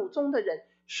困苦中的人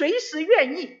随时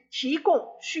愿意提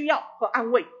供需要和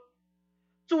安慰。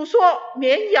主说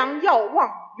绵羊要往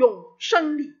永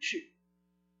生里去。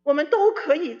我们都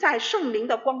可以在圣灵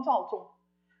的光照中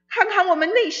看看我们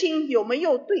内心有没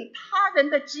有对他人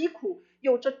的疾苦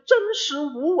有着真实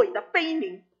无伪的悲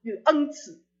悯与恩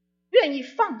慈，愿意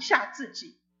放下自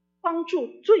己，帮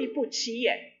助最不起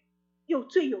眼又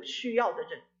最有需要的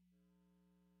人。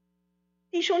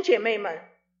弟兄姐妹们，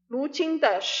如今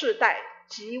的世代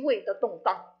极为的动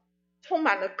荡，充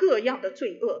满了各样的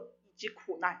罪恶以及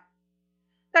苦难，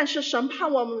但是神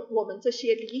盼望我们这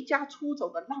些离家出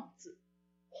走的浪子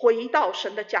回到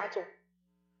神的家中。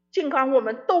尽管我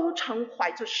们都曾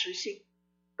怀着实心，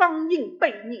刚硬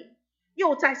悖逆，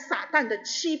又在撒旦的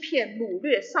欺骗、掳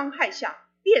掠、伤害下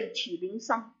遍体鳞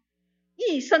伤，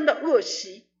一生的恶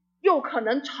习，又可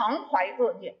能常怀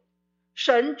恶念，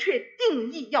神却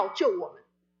定义要救我们，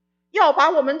要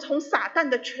把我们从撒旦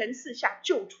的权势下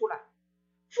救出来。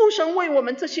父神为我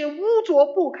们这些污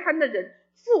浊不堪的人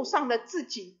付上了自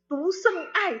己独生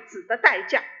爱子的代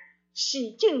价，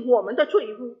洗净我们的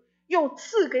罪污，又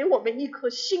赐给我们一颗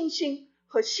新心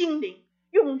和心灵，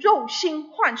用肉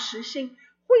心换实心，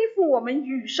恢复我们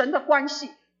与神的关系，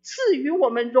赐予我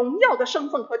们荣耀的身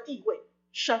份和地位。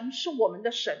神是我们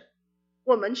的神，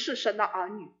我们是神的儿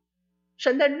女，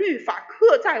神的律法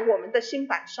刻在我们的心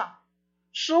板上，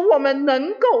使我们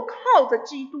能够靠着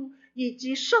基督以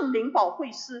及圣灵保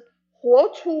惠师活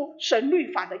出神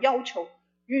律法的要求，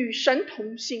与神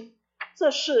同心。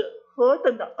这是何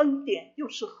等的恩典，又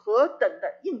是何等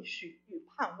的应许与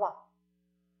盼望。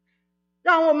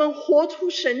让我们活出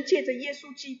神借着耶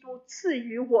稣基督赐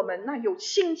予我们那有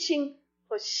信心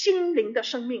和心灵的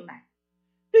生命来，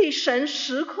对神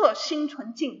时刻心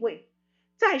存敬畏，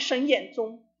在神眼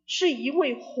中是一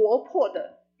位活泼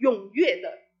的、踊跃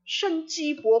的、生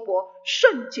机勃勃、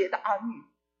圣洁的儿女，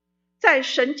在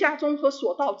神家中和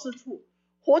所到之处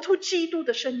活出基督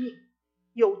的生命，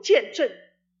有见证，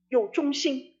有忠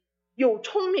心，有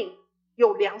聪明，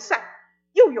有良善，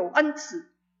又有恩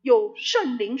慈，有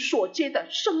圣灵所结的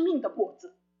生命的果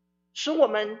子，使我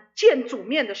们见主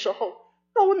面的时候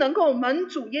都能够蒙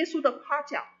主耶稣的夸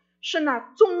奖，是那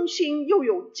忠心又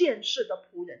有见识的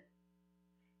仆人。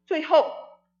最后，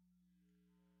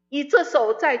以这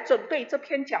首在准备这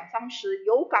篇讲章时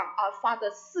有感而发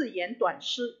的4言短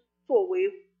诗作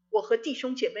为我和弟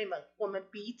兄姐妹们我们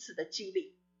彼此的激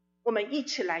励，我们一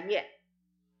起来念：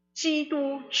基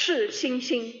督赐心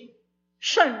心，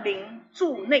圣灵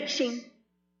助内心，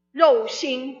肉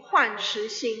心换实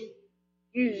心，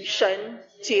与神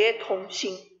结同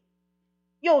心。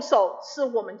右手是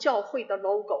我们教会的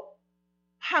logo，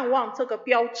 盼望这个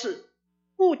标志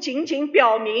不仅仅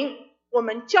表明我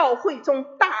们教会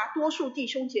中大多数弟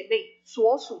兄姐妹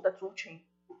所属的族群，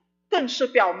更是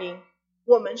表明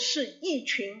我们是一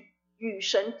群与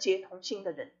神结同心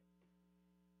的人。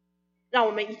让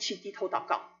我们一起低头祷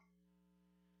告。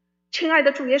亲爱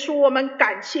的主耶稣，我们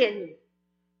感谢你，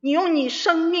你用你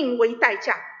生命为代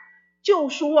价，救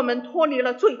赎我们脱离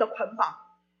了罪的捆绑，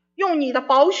用你的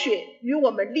宝血与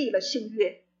我们立了新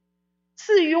约，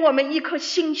赐予我们一颗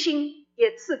新心，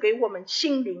也赐给我们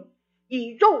心灵，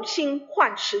以肉心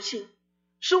换实心，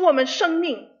使我们生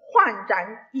命焕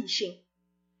然一新。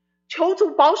求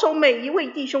主保守每一位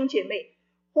弟兄姐妹，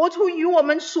活出与我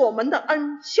们所蒙的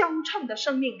恩相称的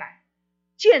生命来，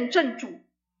见证主，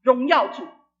荣耀主。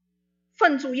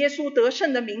奉主耶稣得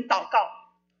胜的名祷告，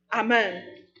阿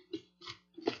们。